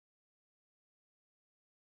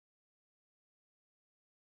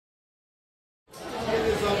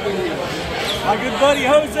My good buddy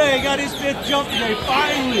Jose got his 5th jump today,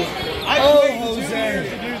 finally. I've been waiting 2 years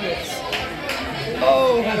to do this.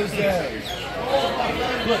 Oh, Jose.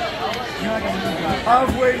 Look, you're not going to lose that.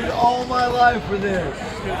 I've waited all my life for this.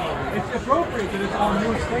 It's appropriate that it's on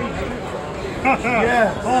your stage.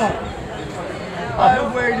 Yes.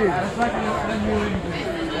 I've waited. That's not going to send you anything.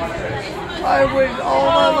 I've waited all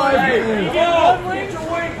my life for this.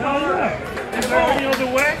 Is there any other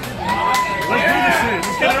way? Let's do this shit.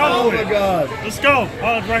 Let's get it over with. Oh my God. Let's go.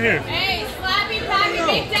 Oh, it's right here. Hey, Slappy Pappy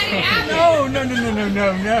Big Daddy Happy. No.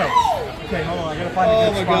 Okay, hold on. I got to find a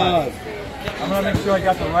good spot. Oh my God. I'm going to make sure I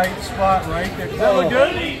got the right spot right there. Does that look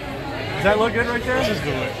good? Does that look good right there? Just do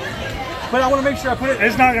it. But I want to make sure I put it.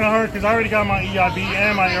 It's not going to hurt because I already got my EIB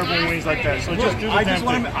and my airborne wings like that. So just do the damn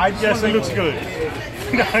thing. Yes, it looks good.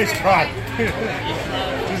 Nice try.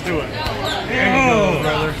 Just do it. There you go,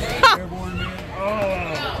 brother.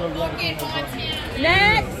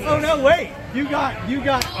 Next. Oh no, wait! You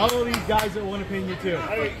got all of these guys that want to pin you too.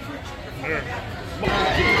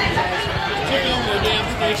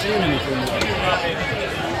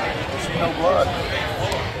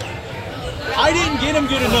 I didn't get him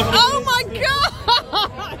good enough. Oh my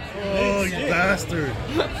God! Oh, you bastard!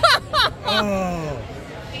 Oh.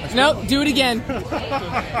 Nope. Do it again.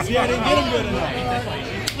 See, I didn't get him good enough.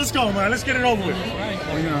 Let's go, man. Let's get it over with.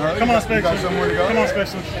 Are you gonna hurry? Come on, Special. You got somewhere to go? Come on,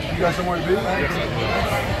 Special. You got somewhere to be?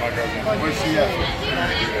 Where's she at?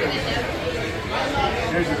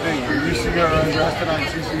 Here's the thing. When you see her undressed tonight,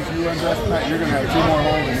 she sees you undressed tonight, you're gonna have 2 more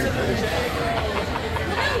holes in your face.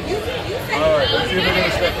 Alright, let's see if they're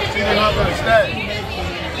gonna stay. Let's see if they're not gonna stay.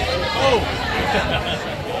 Oh!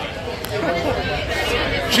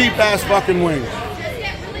 Cheap ass fucking wings.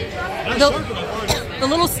 The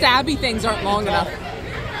little stabby things aren't long enough.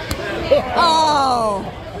 Oh.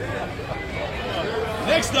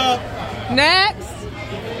 Next up. Next.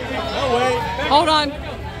 Oh wait. Hold on. You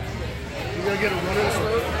gotta get a runner.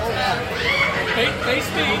 Face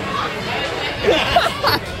me.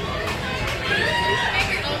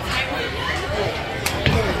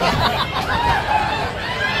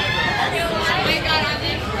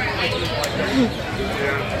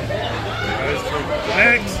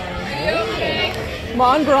 Next. Come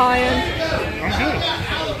on, Brian. I'm good.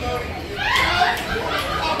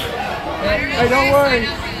 Hey, don't worry.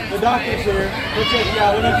 The doctor's here. We'll check you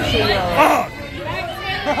out. We need to see you out.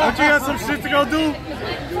 Fuck! Don't you got some shit to go do?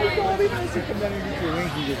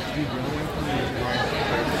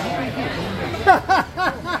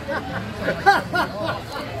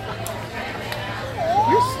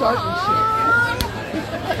 You're starting shit.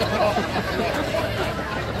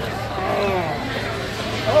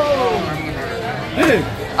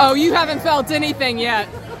 Oh, you haven't felt anything yet.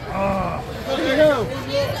 Look at him.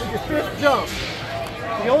 Your 5th jump.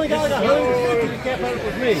 The only guy that hurt is you can't hurt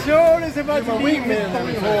with me. Sure, it's about You're my weakness.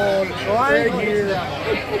 right here.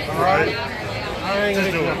 Alright. I ain't Just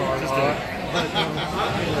gonna do it. Just do it.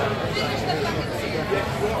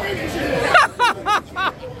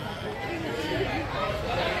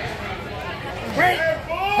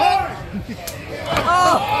 Oh,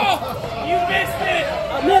 You missed it!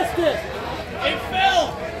 I missed it! It fell!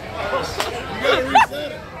 You gotta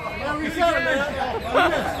reset it. I reset it, man.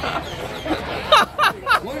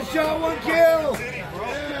 One shot, one kill.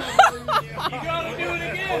 You gotta do it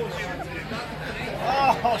again!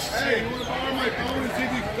 Oh, shit. Hey, you wanna borrow my phone and see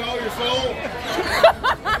if you can call your soul? I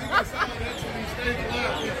think I saw that shit in stage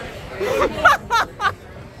left.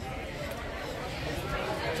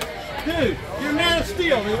 Dude, you're man of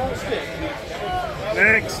steel. They won't stick.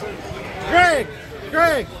 Next. Greg!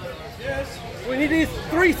 Yes. We need these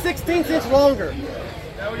 3/16 inch longer.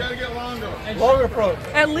 Yeah, we gotta get longer. Longer approach.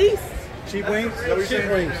 at least. Cheap wings? Cheap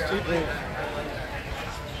wings.